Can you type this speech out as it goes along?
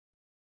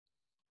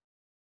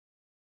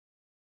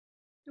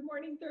Good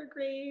morning, third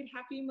grade.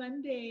 Happy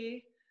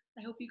Monday.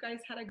 I hope you guys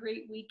had a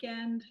great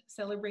weekend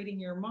celebrating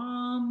your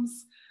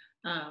moms.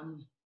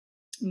 Um,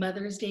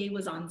 Mother's Day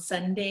was on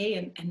Sunday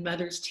and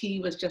Mother's Tea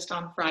was just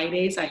on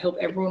Friday. So I hope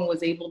everyone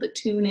was able to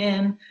tune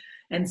in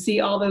and see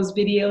all those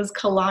videos.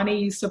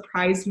 Kalani, you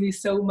surprised me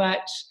so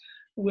much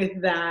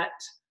with that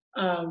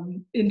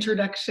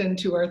introduction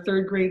to our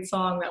third grade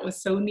song. That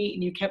was so neat,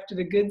 and you kept it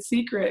a good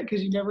secret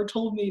because you never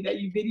told me that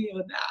you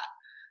videoed that.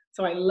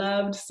 So I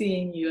loved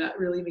seeing you. That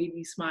really made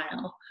me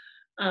smile.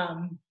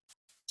 Um,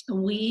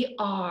 we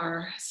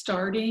are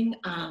starting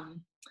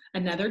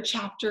another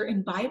chapter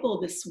in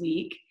Bible this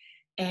week,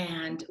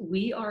 and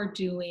we are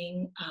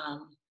doing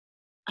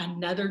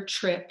another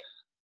trip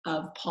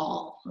of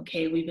Paul.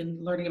 Okay, we've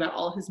been learning about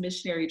all his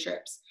missionary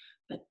trips,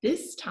 but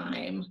this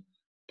time,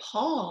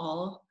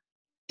 Paul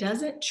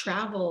doesn't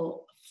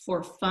travel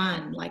for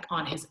fun, like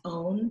on his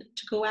own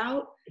to go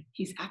out.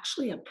 He's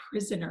actually a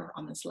prisoner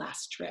on this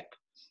last trip.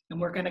 And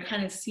we're going to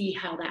kind of see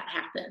how that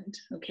happened.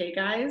 Okay,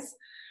 guys?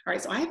 All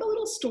right, so I have a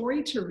little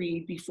story to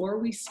read before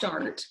we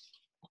start.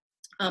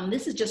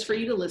 This is just for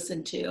you to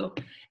listen to.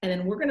 And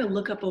then we're going to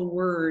look up a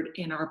word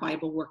in our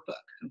Bible workbook,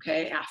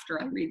 okay,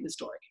 after I read the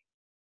story.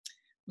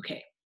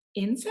 Okay,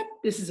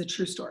 this is a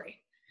true story.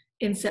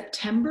 In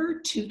September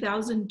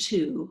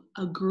 2002,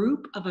 a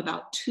group of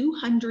about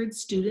 200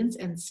 students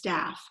and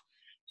staff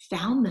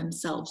found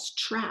themselves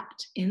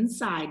trapped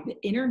inside the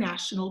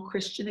International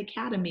Christian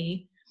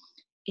Academy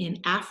in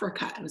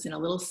Africa. It was in a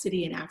little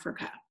city in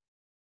Africa.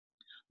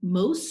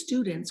 Most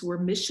students were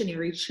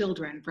missionary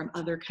children from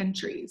other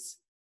countries.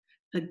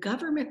 The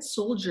government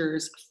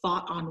soldiers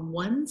fought on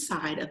one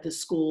side of the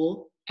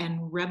school,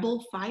 and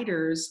rebel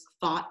fighters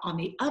fought on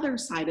the other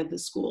side of the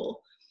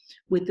school,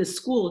 with the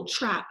school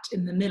trapped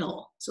in the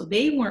middle. So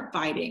they weren't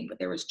fighting, but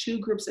there was two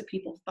groups of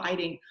people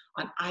fighting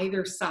on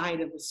either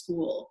side of the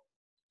school.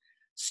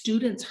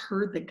 Students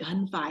heard the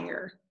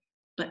gunfire,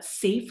 but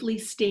safely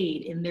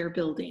stayed in their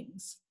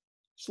buildings.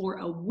 For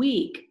a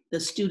week, the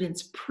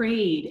students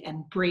prayed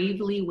and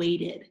bravely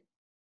waited.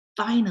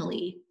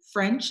 Finally,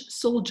 French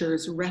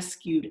soldiers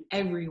rescued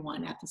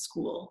everyone at the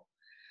school.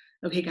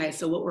 Okay, guys,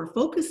 so what we're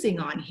focusing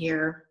on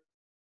here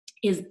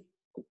is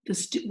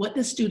what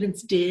the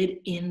students did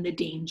in the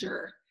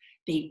danger.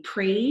 They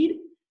prayed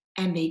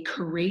and they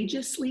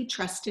courageously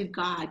trusted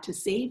God to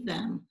save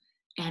them.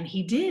 And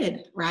he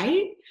did,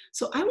 right?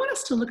 So I want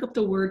us to look up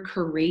the word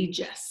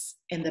courageous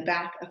in the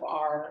back of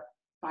our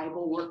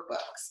Bible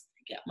workbooks.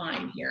 Get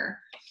mine here.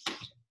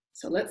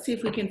 So let's see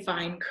if we can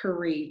find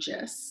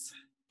courageous.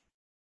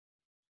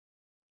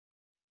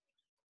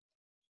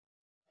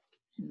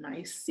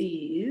 My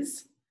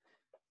C's.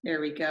 There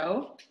we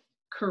go.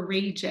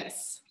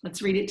 Courageous.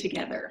 Let's read it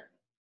together.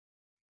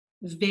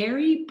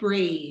 Very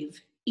brave,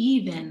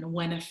 even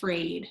when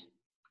afraid.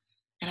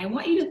 And I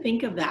want you to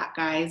think of that,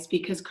 guys,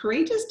 because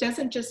courageous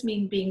doesn't just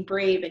mean being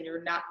brave and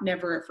you're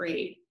never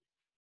afraid.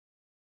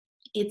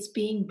 It's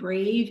being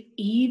brave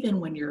even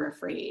when you're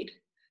afraid,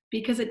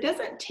 because it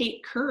doesn't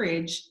take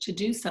courage to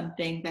do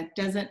something that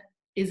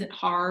isn't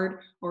hard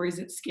or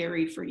isn't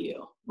scary for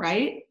you,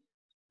 right?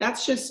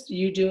 That's just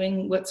you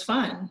doing what's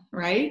fun,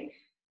 right?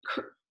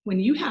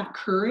 When you have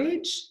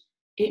courage,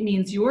 it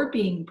means you're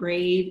being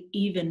brave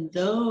even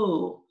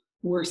though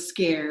we're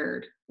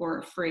scared or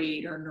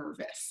afraid or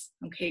nervous.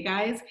 Okay,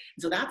 guys?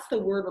 So that's the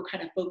word we're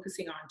kind of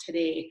focusing on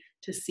today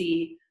to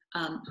see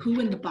who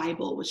in the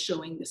Bible was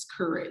showing this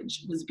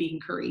courage, was being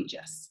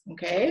courageous.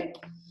 Okay?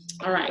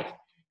 All right.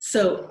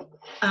 So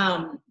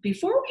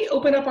before we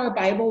open up our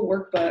Bible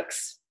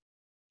workbooks,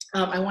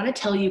 I want to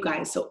tell you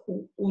guys, so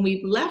when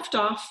we left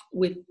off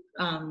with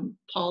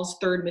Paul's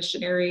third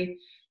missionary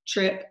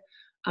trip,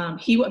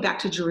 he went back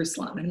to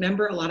Jerusalem. And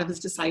remember, a lot of his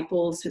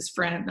disciples, his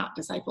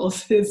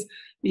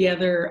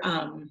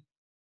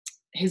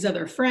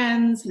other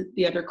friends,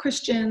 the other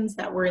Christians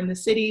that were in the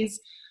cities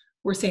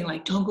were saying,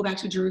 like, don't go back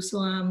to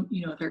Jerusalem.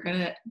 You know,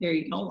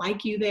 they don't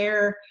like you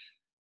there.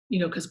 You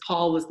know, because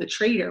Paul was the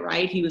traitor,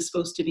 right? He was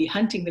supposed to be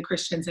hunting the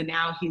Christians, and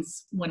now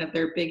he's one of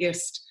their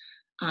biggest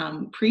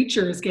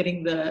preachers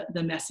getting the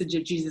message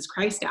of Jesus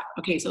Christ out.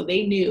 Okay, so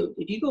they knew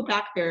if you go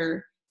back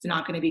there, it's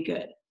not going to be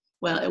good.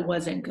 Well, it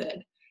wasn't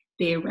good.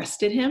 They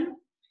arrested him,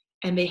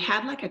 and they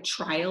had like a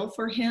trial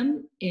for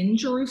him in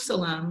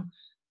Jerusalem,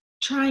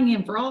 trying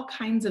him for all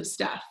kinds of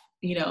stuff.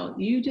 You know,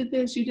 you did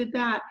this, you did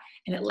that,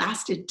 and it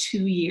lasted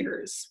 2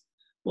 years.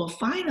 Well,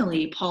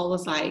 finally, Paul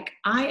was like,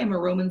 I am a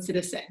Roman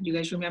citizen. Do you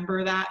guys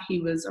remember that?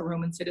 He was a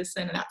Roman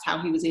citizen, and that's how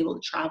he was able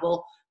to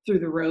travel through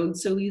the road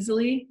so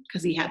easily,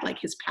 because he had like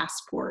his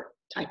passport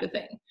type of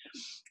thing.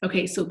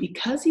 Okay, so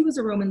because he was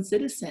a Roman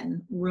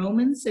citizen,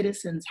 Roman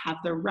citizens have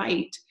the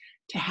right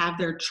to have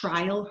their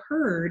trial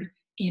heard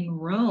in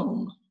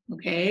Rome.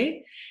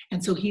 Okay,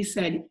 and so he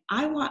said,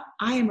 I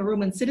am a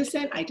Roman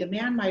citizen. I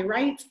demand my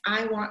rights.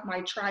 I want my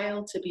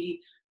trial to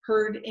be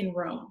heard in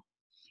Rome.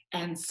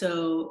 And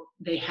so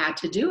they had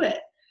to do it.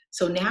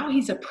 So now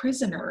he's a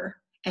prisoner,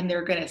 and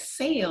they're going to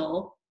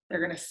sail. They're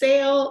going to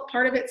sail,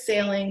 part of it's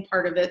sailing,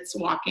 part of it's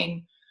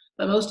walking,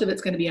 but most of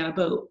it's going to be on a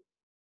boat.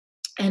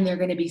 And they're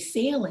going to be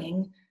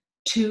sailing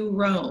to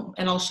Rome.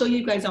 And I'll show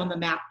you guys on the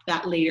map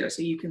that later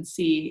so you can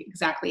see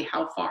exactly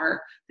how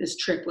far this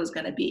trip was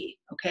going to be,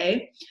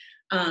 okay?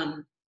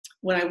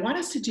 What I want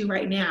us to do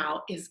right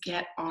now is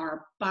get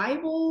our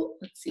Bible.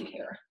 Let's see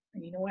here.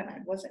 And you know what? I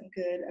wasn't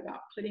good about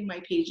putting my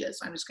pages,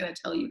 so I'm just going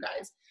to tell you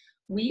guys.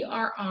 We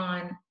are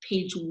on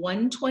page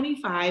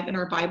 125 in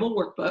our Bible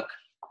workbook,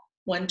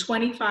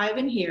 125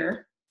 in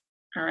here,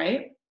 all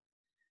right?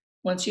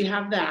 Once you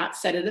have that,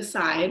 set it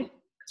aside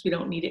because we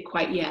don't need it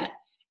quite yet.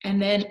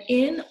 And then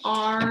in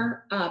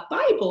our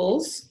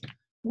Bibles,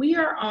 we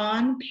are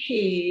on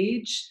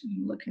page,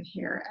 I'm looking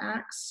here,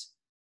 Acts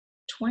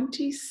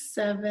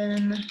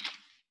 27,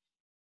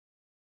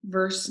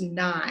 verse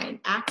 9.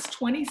 Acts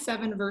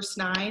 27, verse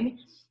 9.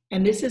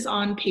 And this is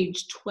on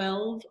page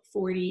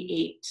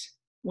 1248,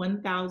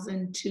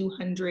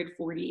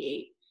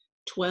 1248,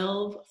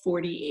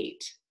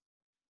 1248.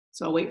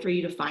 So I'll wait for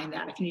you to find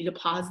that. If you need to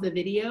pause the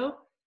video,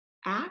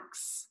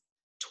 Acts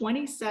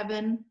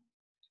 27,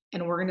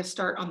 and we're going to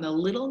start on the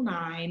little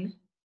 9,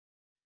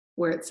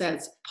 where it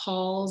says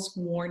Paul's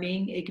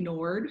warning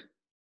ignored,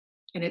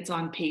 and it's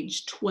on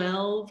page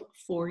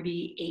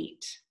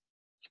 1248.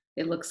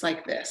 It looks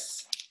like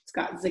this. It's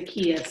got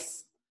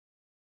Zacchaeus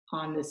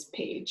on this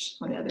page,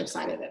 on the other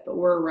side of it, but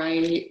we're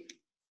right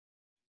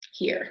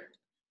here.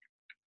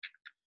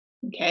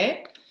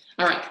 Okay,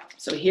 all right,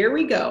 so here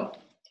we go.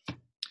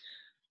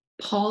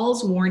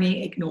 Paul's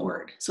warning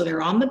ignored. So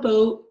they're on the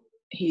boat,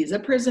 he's a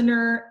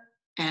prisoner,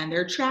 and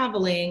they're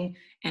traveling,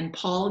 and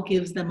Paul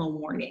gives them a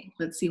warning.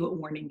 Let's see what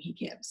warning he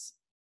gives.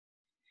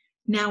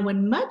 Now,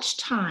 when much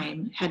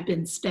time had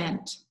been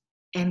spent,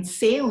 and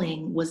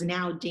sailing was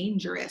now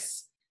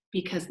dangerous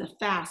because the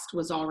fast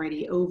was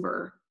already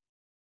over,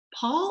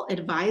 Paul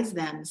advised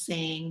them,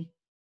 saying,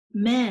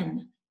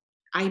 "Men,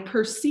 I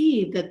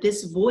perceive that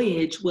this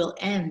voyage will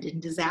end in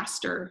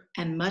disaster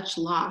and much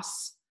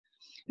loss,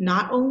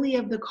 not only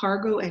of the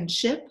cargo and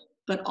ship,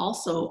 but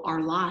also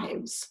our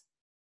lives."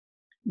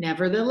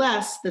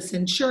 Nevertheless, the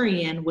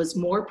centurion was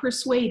more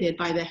persuaded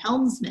by the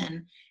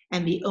helmsman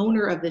and the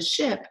owner of the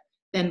ship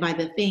than by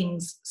the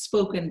things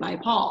spoken by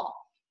Paul.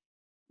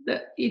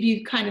 If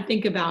you kind of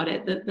think about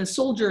it, the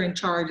soldier in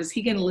charge, is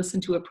he going to listen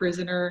to a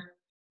prisoner?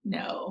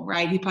 No,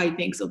 right? He probably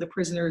thinks, oh, the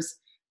prisoner's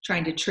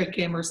trying to trick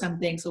him or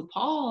something. So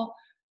Paul,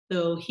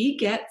 though, he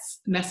gets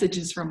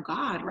messages from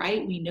God,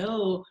 right? We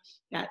know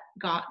that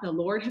God, the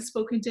Lord has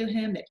spoken to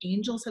him, that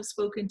angels have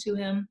spoken to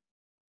him.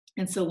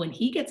 And so when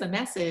he gets a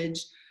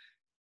message,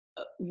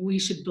 we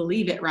should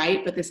believe it,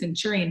 right? But the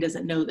centurion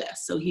doesn't know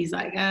this. So he's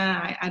like,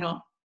 I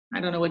don't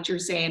know what you're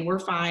saying. We're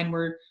fine.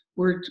 We're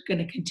going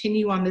to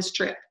continue on this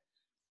trip.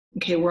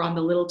 Okay, we're on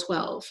the little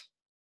 12.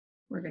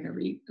 We're going to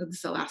read, this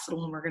is the last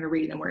little one we're going to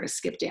read, and we're going to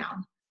skip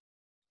down.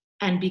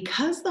 And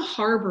because the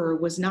harbor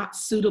was not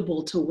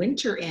suitable to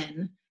winter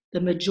in, the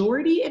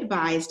majority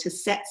advised to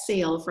set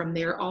sail from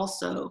there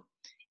also,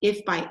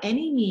 if by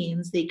any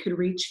means they could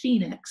reach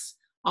Phoenix,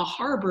 a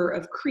harbor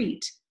of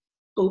Crete,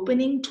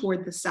 opening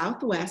toward the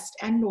southwest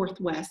and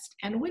northwest,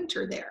 and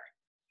winter there.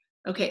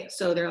 Okay,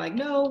 so they're like,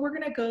 no, we're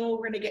going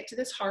to get to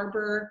this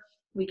harbor.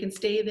 We can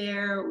stay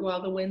there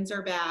while the winds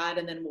are bad,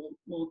 and then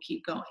we'll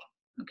keep going.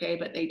 Okay,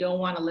 but they don't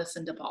want to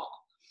listen to Paul.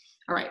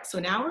 All right, so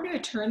now we're going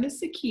to turn the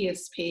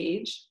Zacchaeus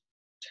page.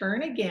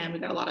 Turn again.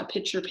 We've got a lot of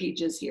picture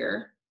pages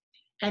here.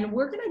 And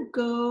we're going to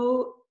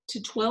go to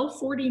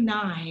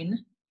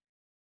 1249,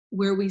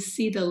 where we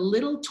see the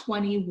little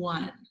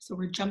 21. So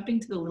we're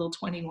jumping to the little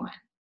 21.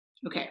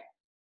 Okay.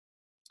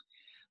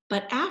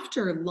 But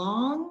after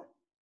long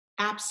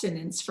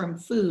abstinence from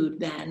food,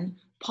 then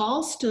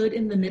Paul stood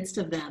in the midst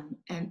of them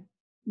and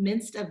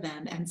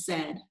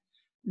said,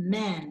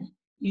 "Men,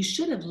 you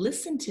should have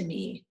listened to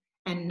me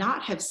and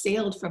not have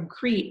sailed from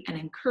Crete and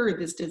incurred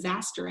this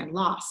disaster and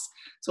loss."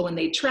 So when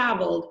they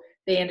traveled,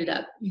 they ended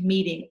up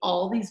meeting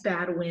all these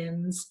bad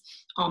winds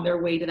on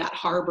their way to that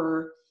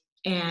harbor,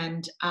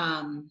 and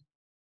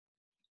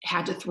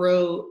had to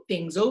throw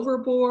things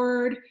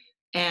overboard,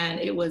 and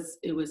it was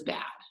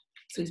bad.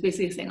 So he's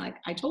basically saying, like,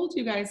 I told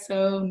you guys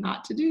so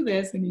not to do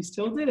this, and you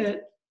still did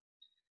it.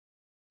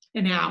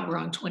 And now we're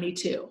on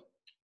 22.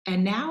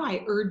 And now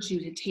I urge you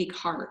to take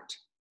heart,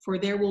 for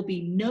there will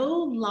be no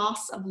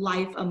loss of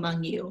life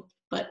among you,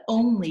 but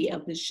only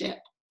of the ship.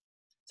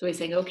 So he's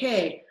saying,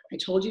 okay, I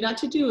told you not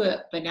to do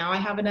it, but now I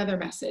have another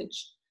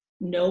message.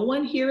 No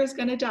one here is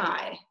going to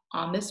die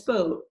on this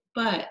boat,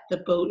 but the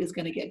boat is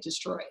going to get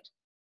destroyed.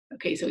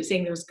 Okay, so he's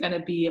saying there's going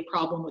to be a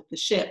problem with the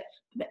ship,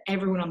 but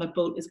everyone on the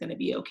boat is going to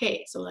be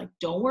okay. So, like,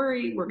 don't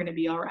worry, we're going to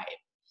be all right.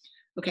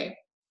 Okay,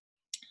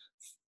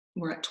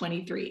 we're at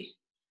 23.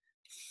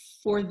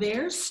 For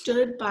there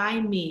stood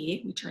by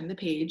me, we turn the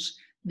page,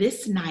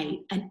 this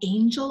night an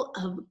angel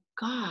of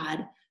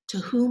God, to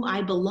whom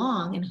I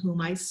belong and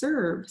whom I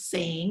serve,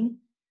 saying,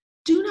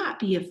 "Do not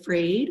be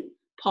afraid,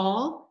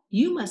 Paul,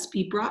 you must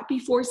be brought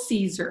before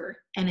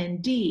Caesar, and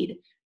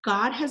indeed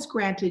God has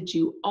granted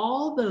you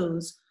all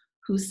those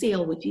who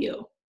sail with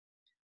you."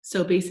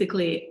 So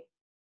basically,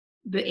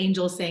 the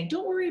angel is saying,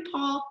 don't worry,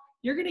 Paul,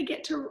 you're going to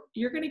get to Rome,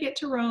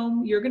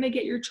 you're going to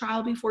get your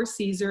trial before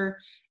Caesar,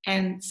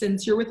 And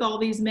since you're with all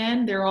these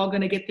men, they're all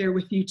going to get there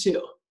with you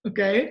too.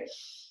 Okay?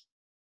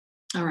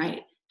 All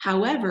right.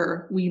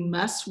 However, we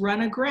must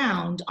run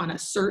aground on a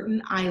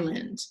certain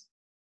island.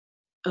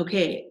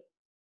 Okay.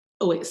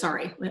 Oh, wait,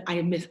 sorry.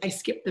 I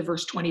skipped the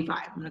verse 25.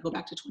 I'm going to go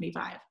back to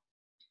 25.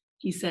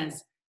 He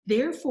says,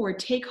 therefore,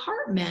 take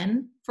heart,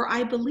 men, for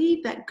I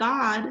believe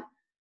God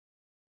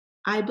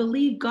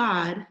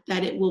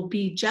that it will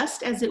be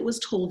just as it was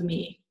told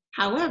me.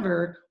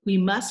 However, we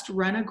must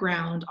run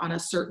aground on a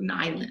certain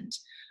island.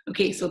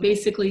 Okay, so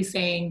basically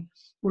saying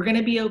we're going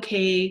to be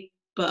okay,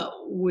 but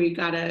we're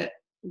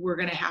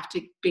going to have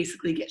to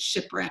basically get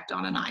shipwrecked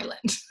on an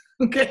island.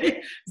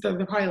 Okay, so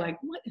they're probably like,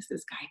 what is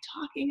this guy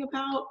talking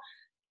about?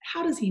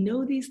 How does he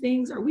know these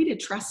things? Are we to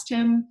trust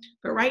him?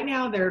 But right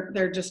now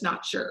they're just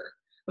not sure.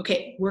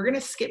 Okay, we're going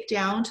to skip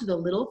down to the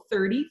little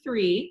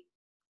 33,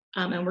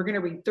 and we're going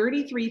to read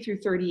 33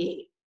 through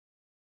 38.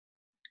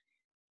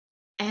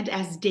 And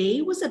as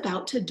day was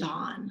about to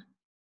dawn,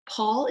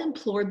 Paul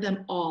implored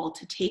them all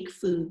to take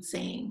food,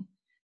 saying,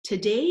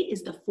 today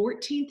is the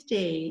 14th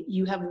day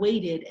you have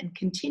waited and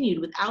continued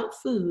without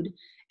food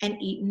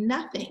and eaten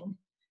nothing.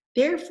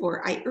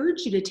 Therefore, I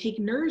urge you to take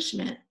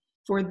nourishment,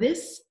 for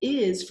this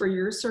is for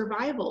your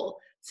survival,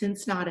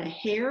 since not a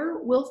hair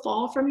will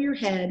fall from your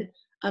head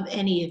of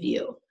any of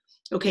you.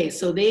 Okay,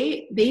 so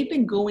they've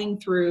been going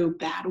through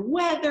bad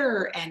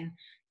weather and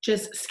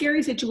just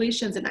scary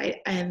situations,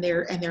 and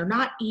they're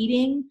not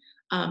eating.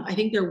 I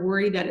think they're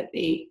worried that if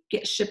they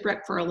get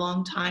shipwrecked for a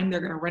long time, they're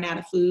going to run out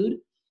of food.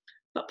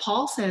 But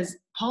Paul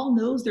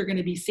knows they're going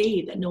to be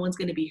saved, that no one's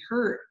going to be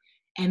hurt,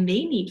 and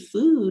they need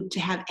food to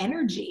have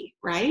energy,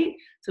 right?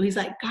 So he's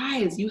like,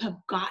 guys, you have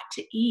got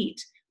to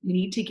eat. We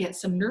need to get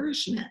some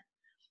nourishment.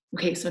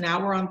 Okay, so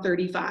now we're on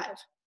 35.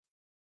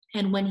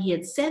 And when he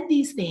had said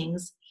these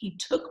things, he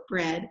took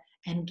bread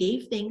and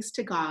gave thanks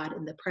to God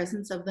in the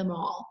presence of them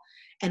all.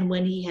 And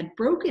when he had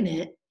broken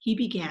it, he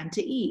began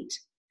to eat.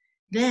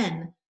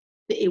 Then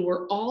they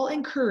were all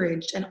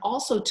encouraged and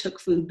also took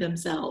food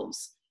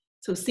themselves.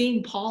 So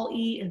seeing Paul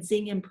eat and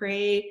seeing him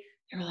pray,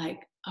 they're like,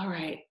 all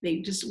right,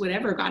 they just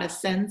got a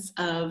sense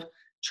of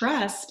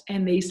trust,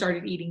 and they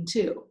started eating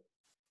too.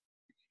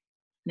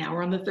 Now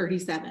we're on the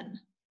 37.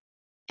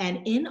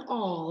 And in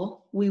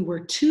all, we were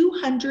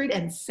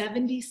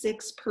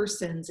 276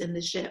 persons in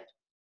the ship.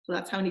 So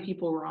that's how many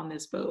people were on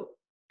this boat.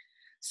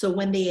 So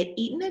when they had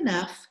eaten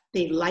enough,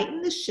 they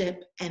lightened the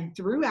ship and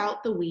threw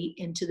out the wheat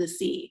into the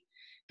sea,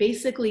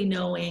 basically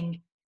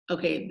knowing,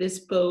 okay,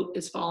 this boat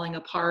is falling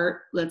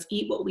apart. Let's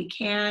eat what we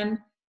can.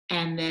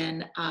 And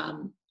then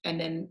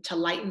to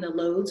lighten the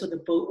load so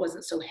the boat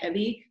wasn't so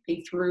heavy,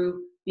 they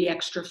threw the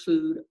extra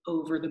food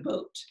over the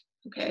boat.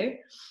 Okay.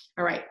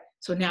 All right.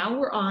 So now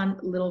we're on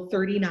little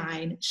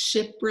 39,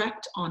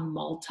 shipwrecked on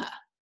Malta.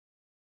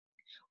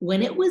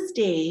 When it was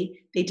day,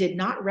 they did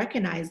not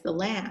recognize the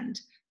land,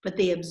 but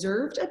they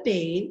observed a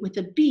bay with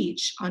a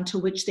beach onto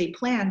which they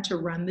planned to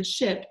run the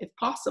ship if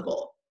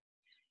possible.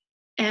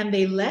 And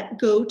they let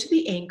go to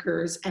the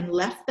anchors and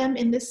left them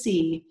in the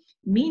sea,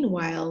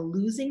 meanwhile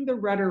losing the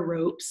rudder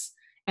ropes,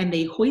 and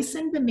they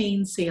hoisted the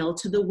mainsail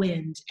to the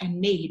wind and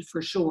made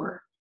for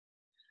shore.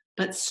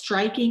 But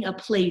striking a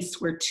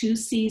place where two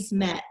seas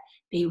met,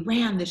 they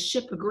ran the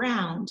ship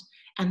aground,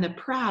 and the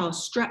prow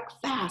struck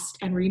fast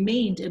and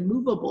remained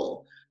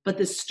immovable, but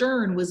the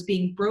stern was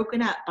being broken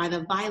up by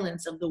the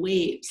violence of the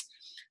waves.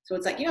 So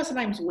it's like,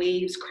 sometimes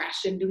waves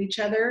crash into each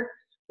other.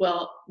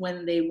 Well,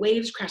 when the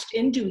waves crashed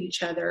into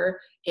each other,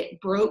 it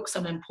broke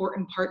some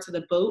important parts of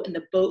the boat, and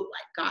the boat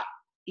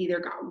either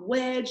got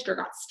wedged or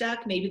got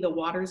stuck. Maybe the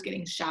water's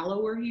getting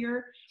shallower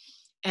here.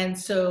 And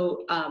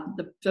so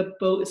the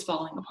boat is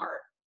falling apart.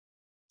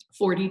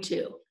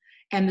 42.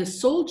 And the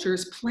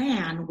soldiers'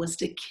 plan was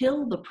to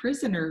kill the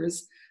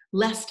prisoners,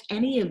 lest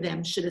any of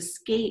them should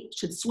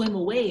swim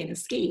away and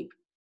escape.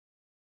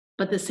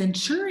 But the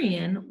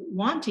centurion,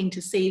 wanting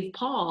to save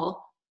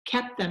Paul,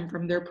 kept them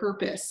from their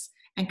purpose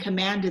and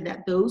commanded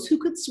that those who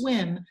could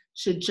swim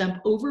should jump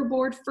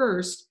overboard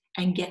first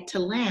and get to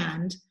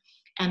land,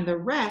 and the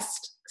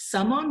rest,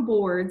 some on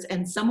boards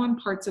and some on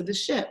parts of the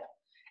ship.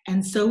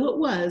 And so it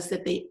was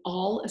that they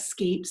all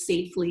escaped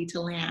safely to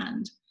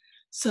land.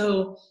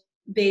 So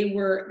they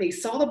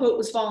saw the boat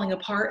was falling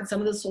apart, and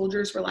some of the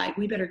soldiers were like,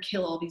 we better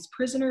kill all these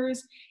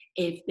prisoners.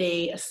 If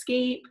they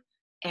escape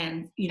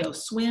and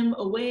swim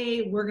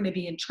away, we're going to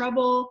be in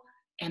trouble.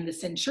 And the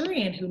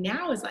centurion, who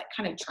now is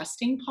kind of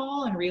trusting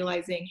Paul and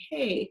realizing,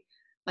 hey,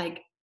 a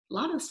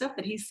lot of the stuff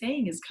that he's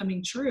saying is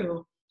coming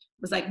true,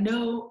 was like,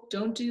 no,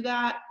 don't do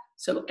that.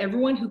 So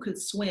everyone who could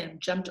swim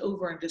jumped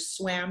over and just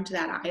swam to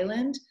that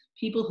island.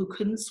 People who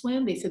couldn't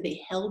swim, they said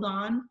they held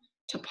on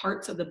to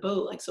parts of the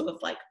boat. So if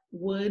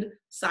wood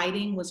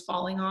siding was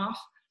falling off,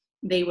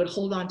 they would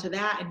hold on to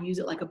that and use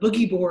it like a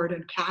boogie board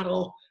and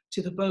paddle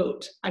to the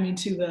boat.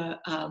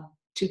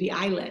 To the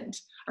island.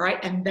 All right.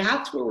 And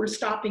that's where we're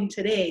stopping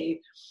today.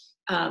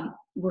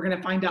 We're going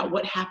to find out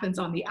what happens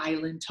on the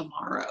island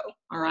tomorrow.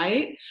 All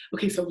right.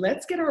 Okay. So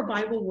let's get our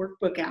Bible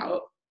workbook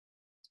out.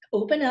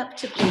 Open up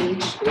to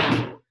page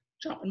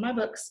dropping my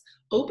books.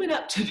 Open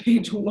up to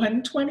page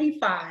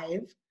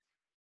 125,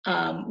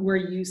 where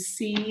you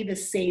see the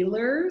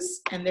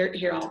sailors, and they're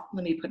here.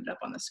 Let me put it up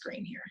on the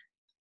screen here.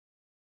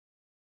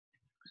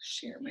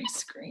 Share my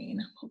screen.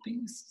 I'm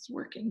hoping this is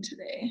working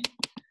today.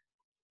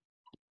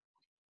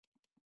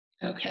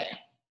 Okay,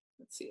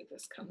 let's see if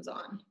this comes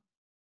on.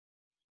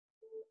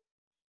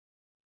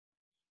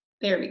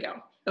 There we go.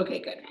 Okay,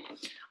 good.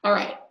 All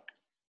right.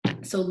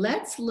 So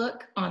let's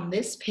look on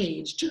this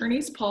page,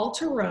 Journeys Paul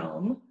to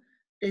Rome.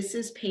 This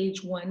is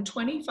page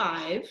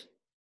 125.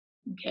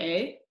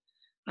 Okay.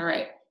 All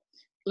right.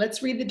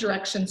 Let's read the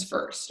directions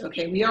first.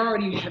 Okay. We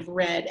already have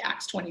read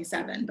Acts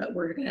 27, but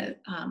we're going to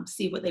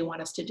see what they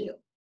want us to do.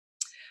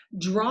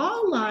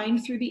 Draw a line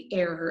through the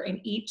error in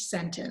each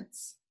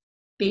sentence.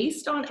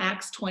 Based on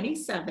Acts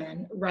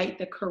 27, write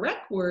the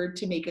correct word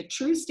to make a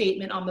true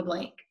statement on the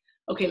blank.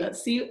 Okay,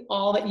 let's see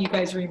all that you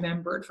guys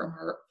remembered from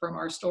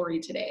our story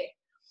today.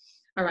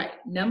 All right,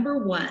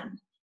 number 1,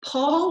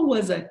 Paul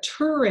was a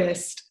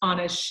tourist on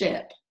a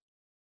ship.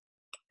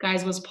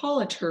 Guys, was Paul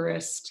a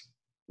tourist?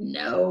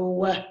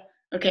 No.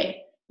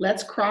 Okay,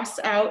 let's cross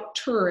out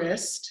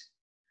tourist.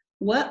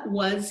 What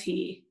was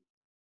he?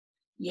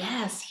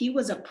 Yes, he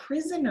was a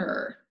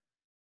prisoner.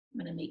 I'm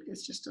going to make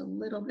this just a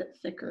little bit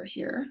thicker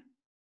here.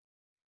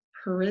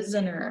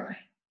 Prisoner.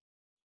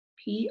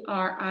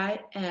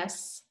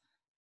 P-R-I-S-O-N-E-R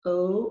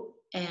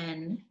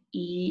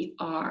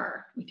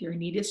with your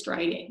neatest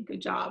writing.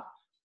 Good job.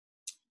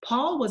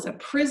 Paul was a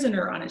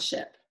prisoner on a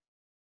ship.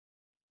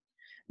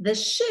 The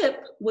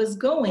ship was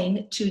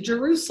going to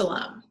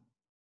Jerusalem.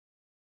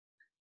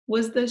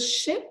 Was the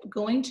ship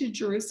going to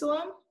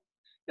Jerusalem?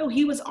 No,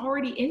 he was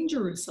already in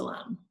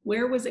Jerusalem.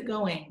 Where was it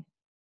going?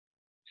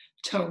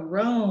 To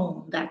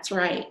Rome. That's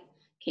right.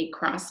 Okay,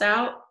 cross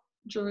out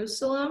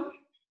Jerusalem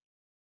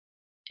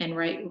and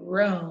write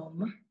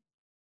Rome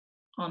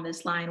on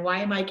this line. Why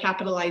am I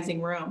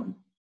capitalizing Rome?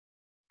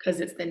 Because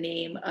it's the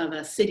name of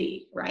a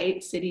city,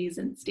 right? Cities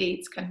and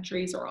states,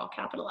 countries are all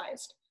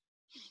capitalized.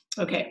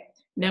 Okay,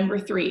 number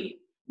 3.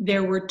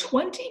 There were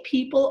 20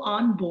 people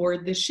on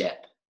board the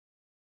ship.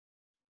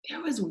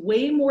 There was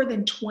way more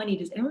than 20.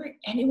 Does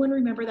anyone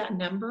remember that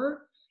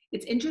number?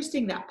 It's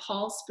interesting that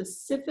Paul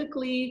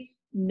specifically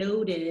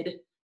noted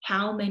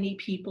how many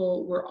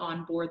people were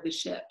on board the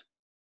ship.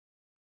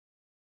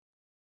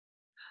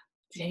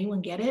 Did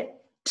anyone get it?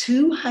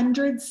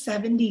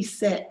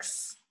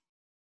 276.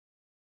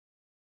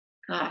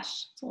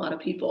 Gosh, it's a lot of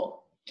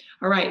people.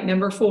 All right,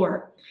 number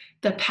 4.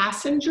 The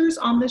passengers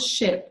on the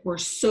ship were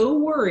so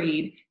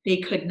worried they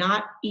could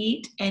not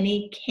eat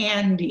any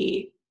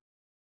candy.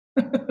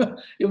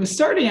 It was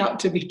starting out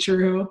to be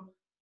true.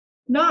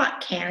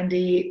 Not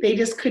candy. They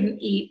just couldn't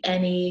eat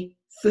any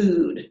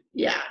food.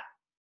 Yeah.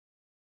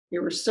 They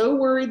were so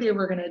worried they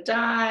were going to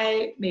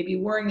die, maybe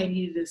worrying they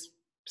needed to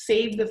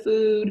save the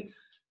food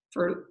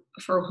for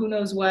who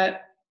knows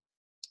what,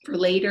 for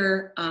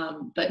later.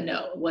 But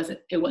no, it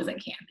wasn't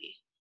candy.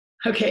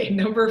 Okay,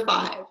 number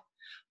 5.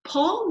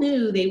 Paul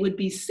knew they would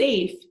be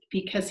safe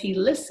because he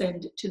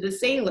listened to the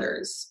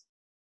sailors.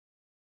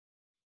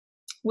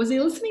 Was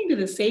he listening to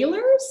the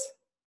sailors?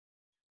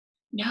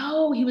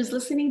 No, he was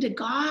listening to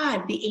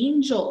God, the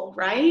angel,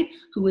 right?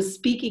 Who was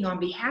speaking on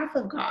behalf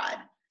of God.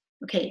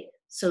 Okay,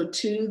 so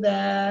to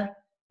the,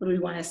 what do we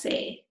want to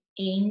say?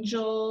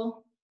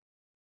 Angel.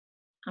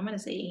 I'm going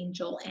to say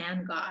angel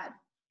and God.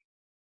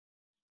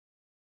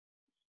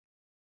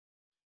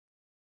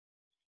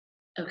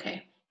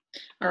 Okay.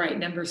 All right,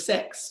 number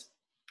 6.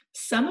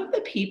 Some of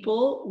the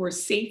people were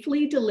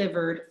safely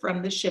delivered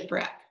from the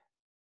shipwreck.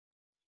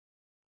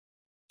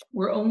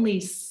 Were only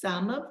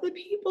some of the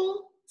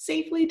people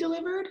safely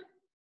delivered?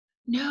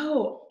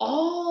 No,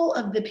 all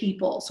of the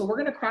people. So we're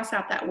going to cross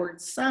out that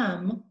word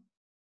some,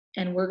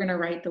 and we're going to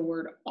write the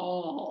word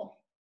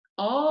all.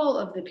 All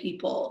of the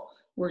people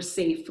were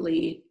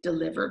safely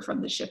delivered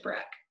from the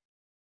shipwreck.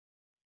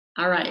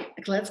 All right,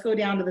 let's go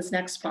down to this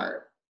next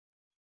part.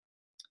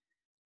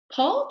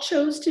 Paul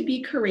chose to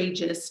be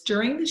courageous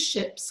during the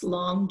ship's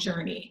long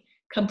journey.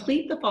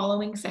 Complete the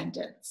following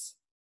sentence.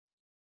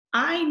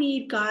 I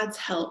need God's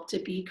help to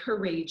be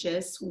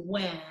courageous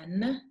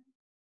when.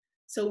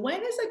 So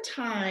when is a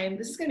time,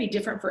 this is going to be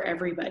different for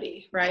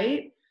everybody,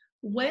 right?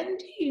 When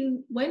do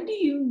you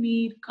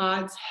need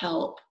God's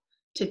help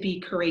to be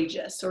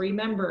courageous? So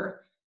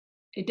remember,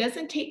 it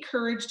doesn't take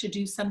courage to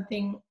do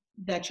something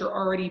that you're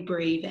already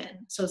brave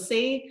in. So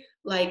say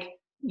like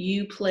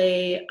you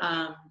play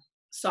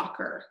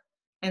soccer,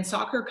 and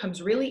soccer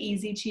comes really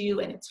easy to you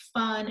and it's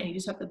fun and you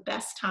just have the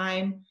best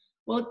time.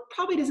 Well, it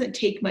probably doesn't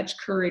take much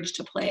courage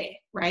to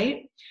play,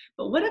 right?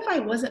 But what if I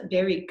wasn't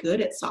very good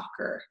at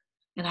soccer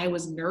and I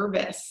was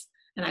nervous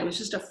and I was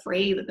just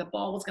afraid that the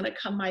ball was going to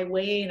come my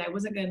way and I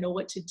wasn't going to know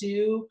what to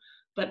do,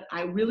 but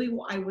I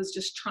was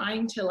just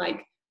trying to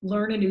like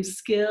learn a new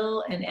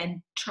skill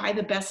and try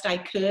the best I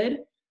could?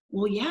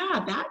 Well,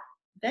 yeah,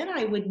 then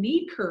I would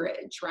need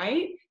courage,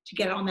 right? To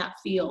get on that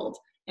field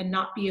and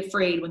not be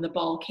afraid when the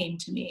ball came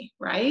to me,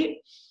 right?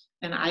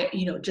 And I,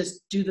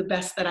 just do the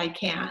best that I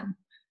can.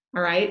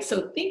 All right.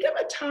 So think of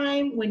a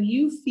time when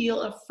you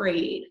feel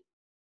afraid.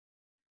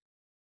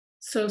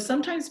 So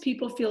sometimes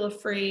people feel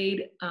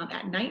afraid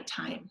at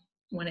nighttime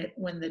when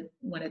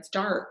it's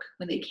dark,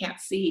 when they can't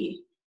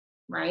see,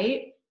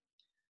 right?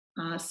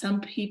 Some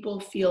people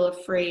feel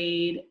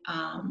afraid,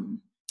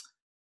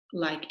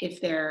 like if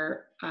they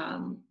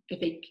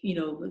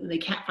they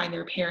can't find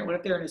their parent. What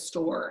if they're in a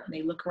store and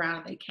they look around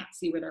and they can't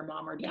see where their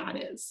mom or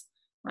dad is,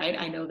 right?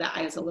 I know that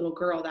as a little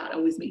girl, that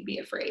always made me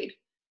afraid.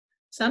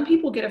 Some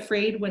people get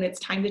afraid when it's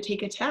time to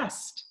take a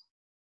test.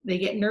 They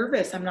get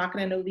nervous. I'm not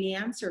going to know the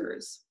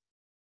answers.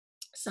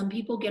 Some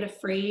people get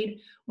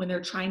afraid when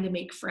they're trying to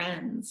make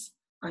friends.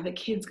 Are the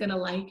kids going to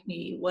like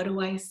me? What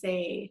do I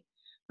say?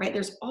 Right?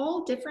 There's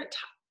all different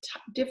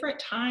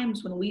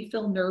times when we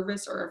feel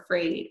nervous or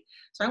afraid.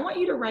 So I want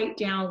you to write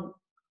down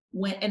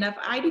when, and if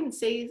I didn't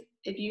say,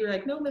 if you're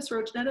like, no, Miss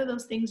Roach, none of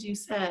those things you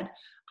said,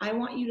 I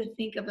want you to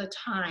think of a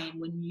time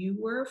when you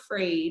were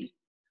afraid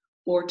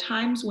or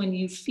times when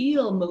you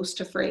feel most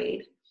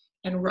afraid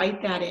and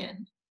write that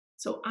in.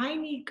 So I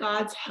need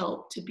God's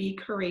help to be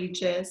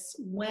courageous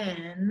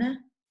when,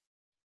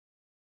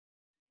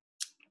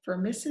 for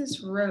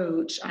Mrs.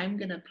 Roach, I'm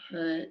going to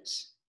put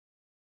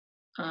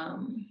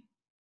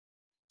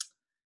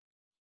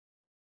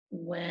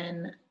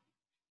when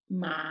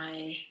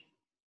my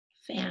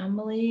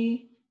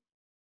family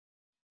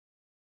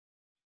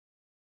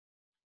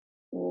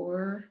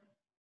or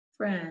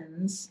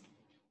friends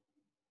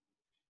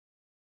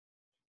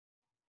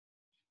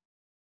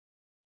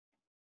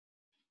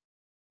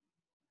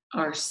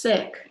are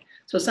sick.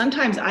 So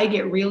sometimes I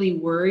get really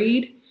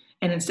worried,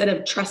 and instead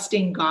of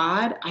trusting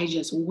God, I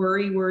just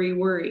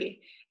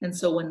worry. And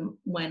so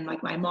when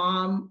like my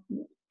mom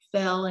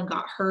fell and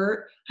got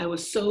hurt, I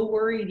was so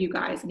worried, you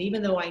guys. And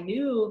even though I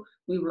knew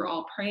we were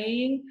all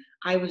praying,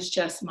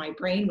 my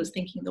brain was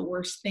thinking the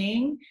worst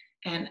thing.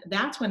 And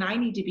that's when I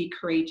need to be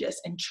courageous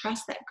and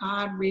trust that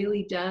God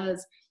really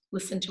does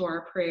listen to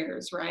our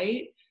prayers,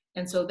 right?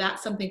 And so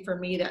that's something for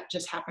me that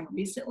just happened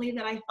recently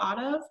that I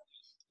thought of.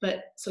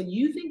 But so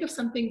you think of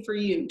something for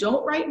you.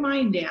 Don't write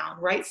mine down.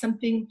 Write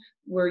something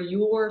where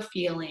you're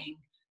feeling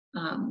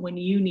when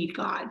you need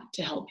God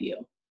to help you.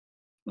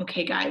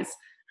 Okay, guys,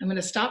 I'm going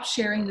to stop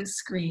sharing this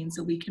screen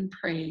so we can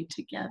pray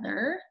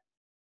together.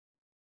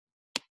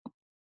 Get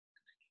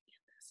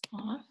this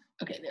off.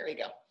 Okay, there we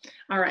go.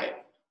 All right.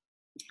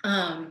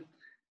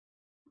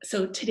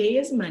 So today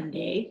is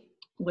Monday.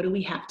 What do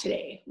we have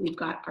today? We've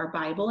got our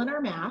Bible and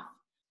our math.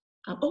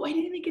 Oh, I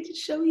didn't even get to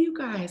show you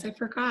guys. I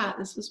forgot.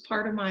 This was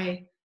part of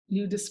my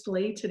new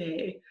display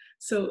today.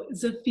 So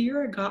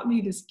Zafira got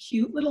me this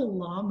cute little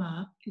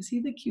llama. You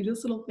see the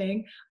cutest little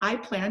thing? I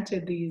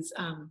planted these,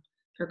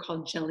 they're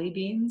called jelly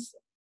beans.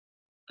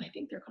 I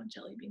think they're called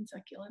jelly bean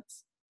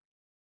succulents.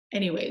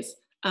 Anyways,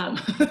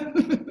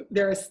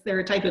 they're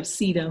a type of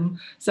sedum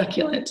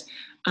succulent,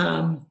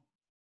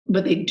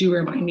 but they do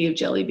remind me of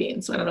jelly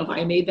beans. So I don't know if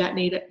I made that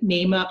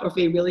name up or if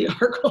they really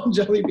are called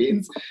jelly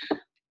beans.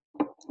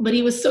 But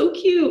he was so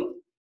cute.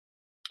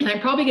 And I'm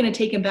probably going to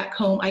take him back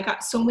home. I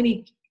got so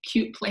many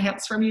cute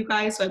plants from you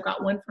guys. So I've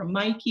got one from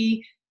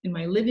Mikey in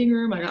my living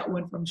room. I got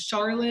one from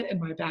Charlotte in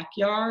my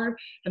backyard.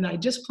 And I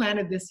just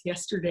planted this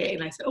yesterday.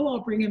 And I said, oh,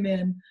 I'll bring him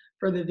in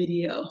for the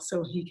video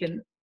so we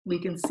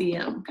can see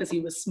him because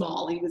he was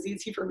small. He was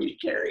easy for me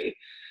to carry.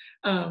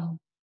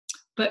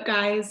 But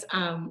guys,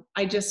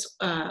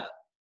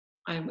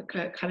 I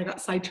kind of got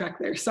sidetracked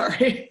there,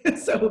 sorry.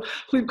 So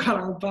we've got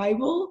our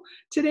Bible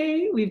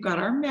today, we've got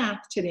our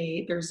math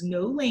today, there's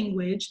no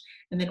language,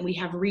 and then we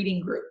have reading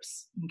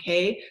groups,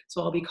 okay?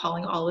 So I'll be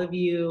calling all of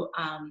you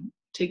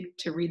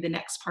to read the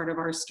next part of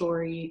our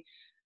story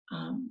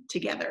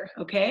together,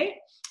 okay?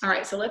 All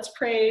right, so let's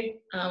pray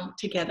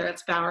together.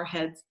 Let's bow our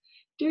heads.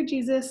 Dear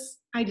Jesus,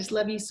 I just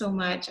love you so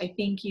much. I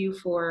thank you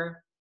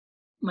for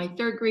my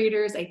third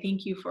graders. I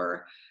thank you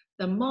for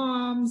the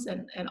moms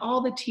and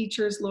all the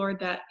teachers, Lord,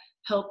 that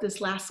helped this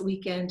last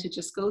weekend to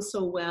just go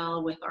so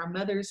well with our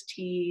Mother's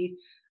Tea,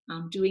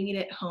 doing it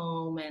at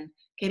home and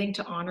getting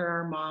to honor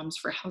our moms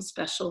for how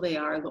special they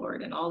are,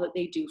 Lord, and all that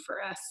they do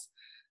for us.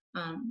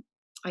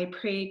 I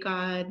pray,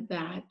 God,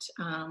 that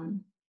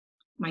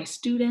my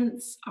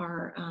students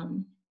are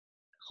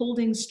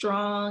holding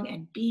strong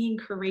and being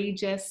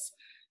courageous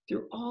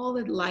through all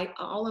of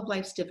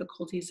life's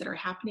difficulties that are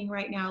happening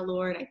right now,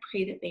 Lord. I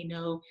pray that they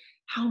know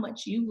how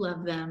much you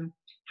love them,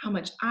 how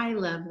much I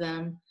love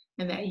them,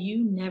 and that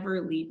you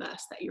never leave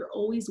us, that you're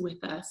always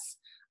with us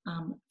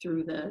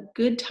through the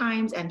good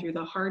times and through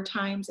the hard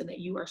times, and that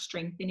you are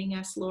strengthening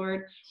us,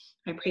 Lord.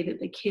 I pray that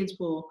the kids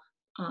will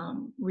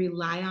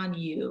rely on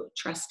you,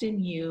 trust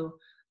in you,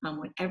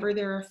 whenever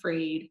they're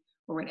afraid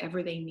or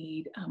whenever they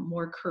need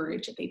more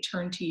courage, that they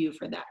turn to you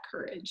for that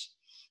courage.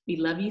 We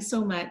love you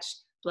so much.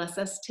 Bless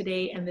us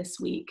today and this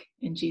week.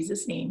 In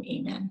Jesus' name,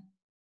 amen.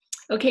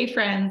 Okay,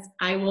 friends,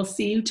 I will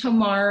see you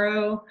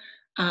tomorrow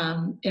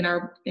in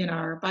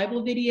our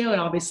Bible video and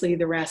obviously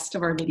the rest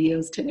of our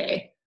videos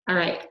today. All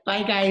right,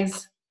 bye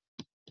guys.